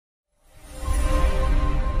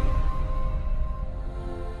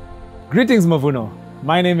Greetings, Mavuno.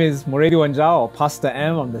 My name is Moredi Wanjao, or Pastor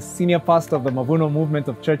M. I'm the senior pastor of the Mavuno movement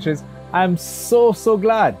of churches. I'm so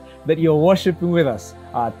glad that you're worshiping with us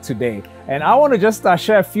today. And I want to just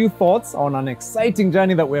share a few thoughts on an exciting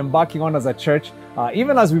journey that we're embarking on as a church,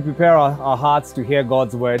 even as we prepare our hearts to hear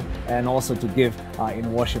God's word and also to give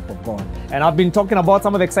in worship of God. And I've been talking about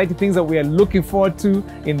some of the exciting things that we are looking forward to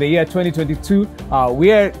in the year 2022.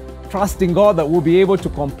 We are trusting God that we'll be able to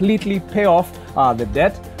completely pay off the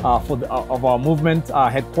debt of our movement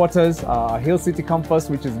headquarters, Hill City campus,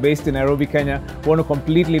 which is based in Nairobi, Kenya. We want to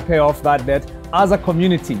completely pay off that debt as a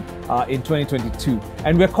community in 2022.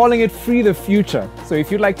 And we're calling it Free the Future. So if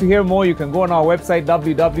you'd like to hear more, you can go on our website,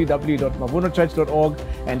 www.mavunochurch.org,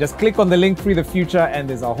 and just click on the link Free the Future, and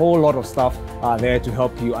there's a whole lot of stuff there to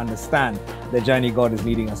help you understand the journey God is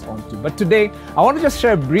leading us onto. But today, I want to just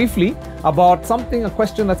share briefly about a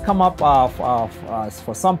question that's come up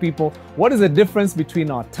for some people. What is the difference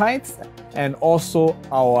between our tithes and also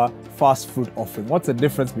our first fruit offering? What's the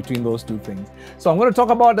difference between those two things? So I'm going to talk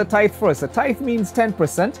about the tithe first. The tithe means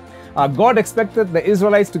 10%. God expected the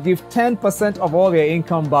Israelites to give 10% of all their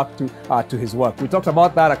income back to His work. We talked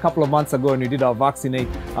about that a couple of months ago when we did our Vaccinate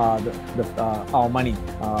Our Money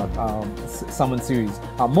sermon series.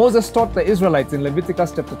 Moses taught the Israelites in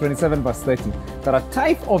Leviticus chapter 27 verse 30 that a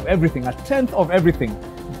tithe of everything, a tenth of everything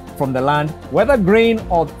from the land, whether grain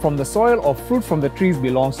or from the soil or fruit from the trees,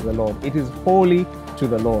 belongs to the Lord. It is holy to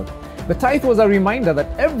the Lord. The tithe was a reminder that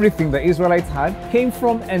everything the Israelites had came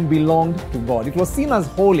from and belonged to God. It was seen as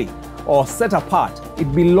holy or set apart.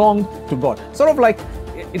 It belonged to God. Sort of like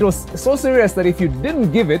it was so serious that if you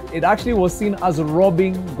didn't give it, it actually was seen as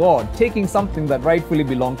robbing God, taking something that rightfully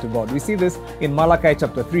belonged to God. We see this in Malachi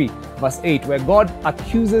chapter 3, verse 8, where God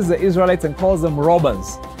accuses the Israelites and calls them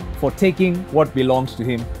robbers for taking what belonged to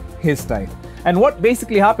Him, His tithe. And what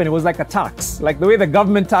basically happened, it was like a tax, like the way the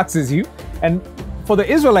government taxes you. And for the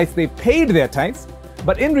Israelites, they paid their tithes,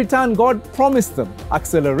 but in return, God promised them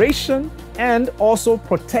acceleration and also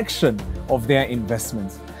protection of their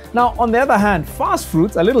investments. Now, on the other hand, first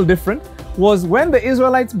fruits, a little different, was when the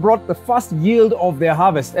Israelites brought the first yield of their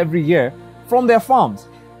harvest every year from their farms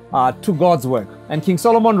to God's work. And King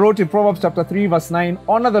Solomon wrote in Proverbs chapter 3, verse 9,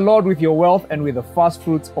 "Honor the Lord with your wealth and with the first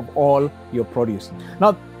fruits of all your produce."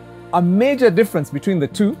 Now, a major difference between the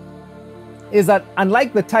two is that,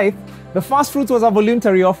 unlike the tithe, the first fruits was a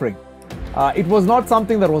voluntary offering. It was not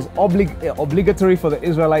something that was obligatory for the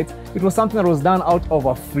Israelites. It was something that was done out of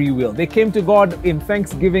a free will. They came to God in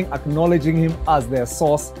thanksgiving, acknowledging Him as their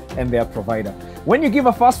source and their provider. When you give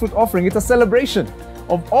a first fruit offering, it's a celebration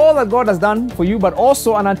of all that God has done for you, but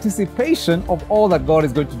also an anticipation of all that God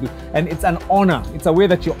is going to do. And it's an honor. It's a way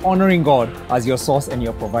that you're honoring God as your source and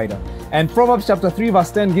your provider. And Proverbs chapter 3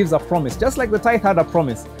 verse 10 gives a promise. Just like the tithe had a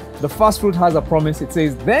promise, the first fruit has a promise. It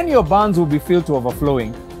says, "Then your barns will be filled to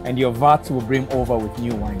overflowing, and your vats will brim over with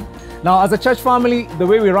new wine." Now, as a church family, the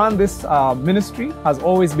way we run this ministry has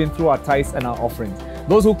always been through our tithes and our offerings.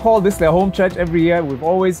 Those who call this their home church every year, we've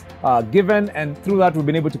always given, and through that we've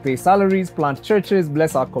been able to pay salaries, plant churches,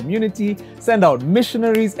 bless our community, send out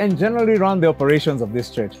missionaries, and generally run the operations of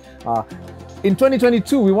this church. In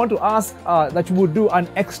 2022, we want to ask that you would do an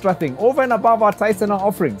extra thing over and above our tithes and our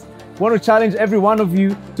offerings. We want to challenge every one of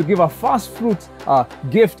you to give a first fruit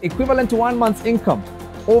gift equivalent to 1 month's income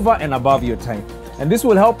over and above your tithe. And this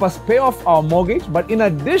will help us pay off our mortgage. But in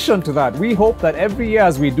addition to that, we hope that every year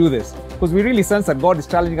as we do this, because we really sense that God is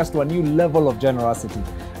challenging us to a new level of generosity,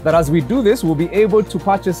 that as we do this, we'll be able to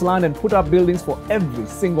purchase land and put up buildings for every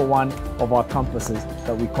single one of our campuses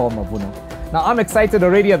that we call Mavuno. Now, I'm excited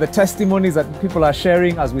already at the testimonies that people are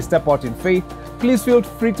sharing as we step out in faith. Please feel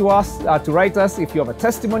free to write us if you have a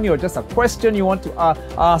testimony or just a question you want to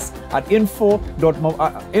ask at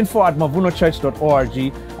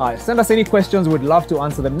info@mavunochurch.org. Send us any questions. We'd love to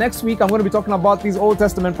answer them. Next week, I'm going to be talking about these Old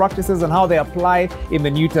Testament practices and how they apply in the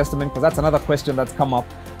New Testament, because that's another question that's come up.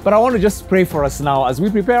 But I want to just pray for us now as we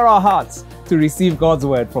prepare our hearts to receive God's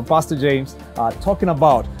word from Pastor James, talking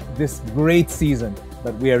about this great season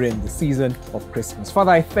that we are in, the season of Christmas. Father,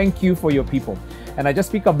 I thank you for your people. And I just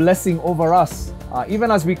speak a blessing over us,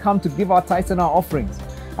 even as we come to give our tithes and our offerings.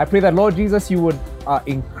 I pray that, Lord Jesus, you would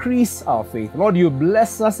increase our faith. Lord, you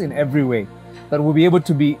bless us in every way, that we'll be able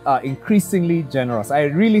to be increasingly generous. I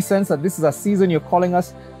really sense that this is a season you're calling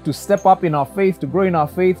us to step up in our faith, to grow in our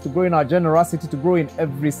faith, to grow in our generosity, to grow in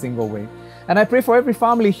every single way. And I pray for every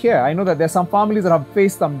family here. I know that there's some families that have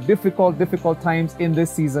faced some difficult times in this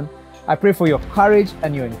season. I pray for your courage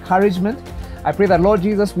and your encouragement. I pray that, Lord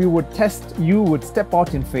Jesus, we would test you, would step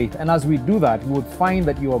out in faith. And as we do that, we would find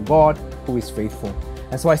that you are God who is faithful.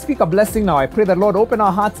 And so I speak a blessing now. I pray that, Lord, open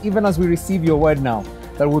our hearts even as we receive your word now.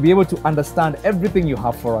 that we'll be able to understand everything you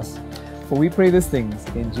have for us. For we pray these things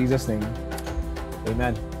in Jesus' name.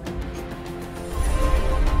 Amen.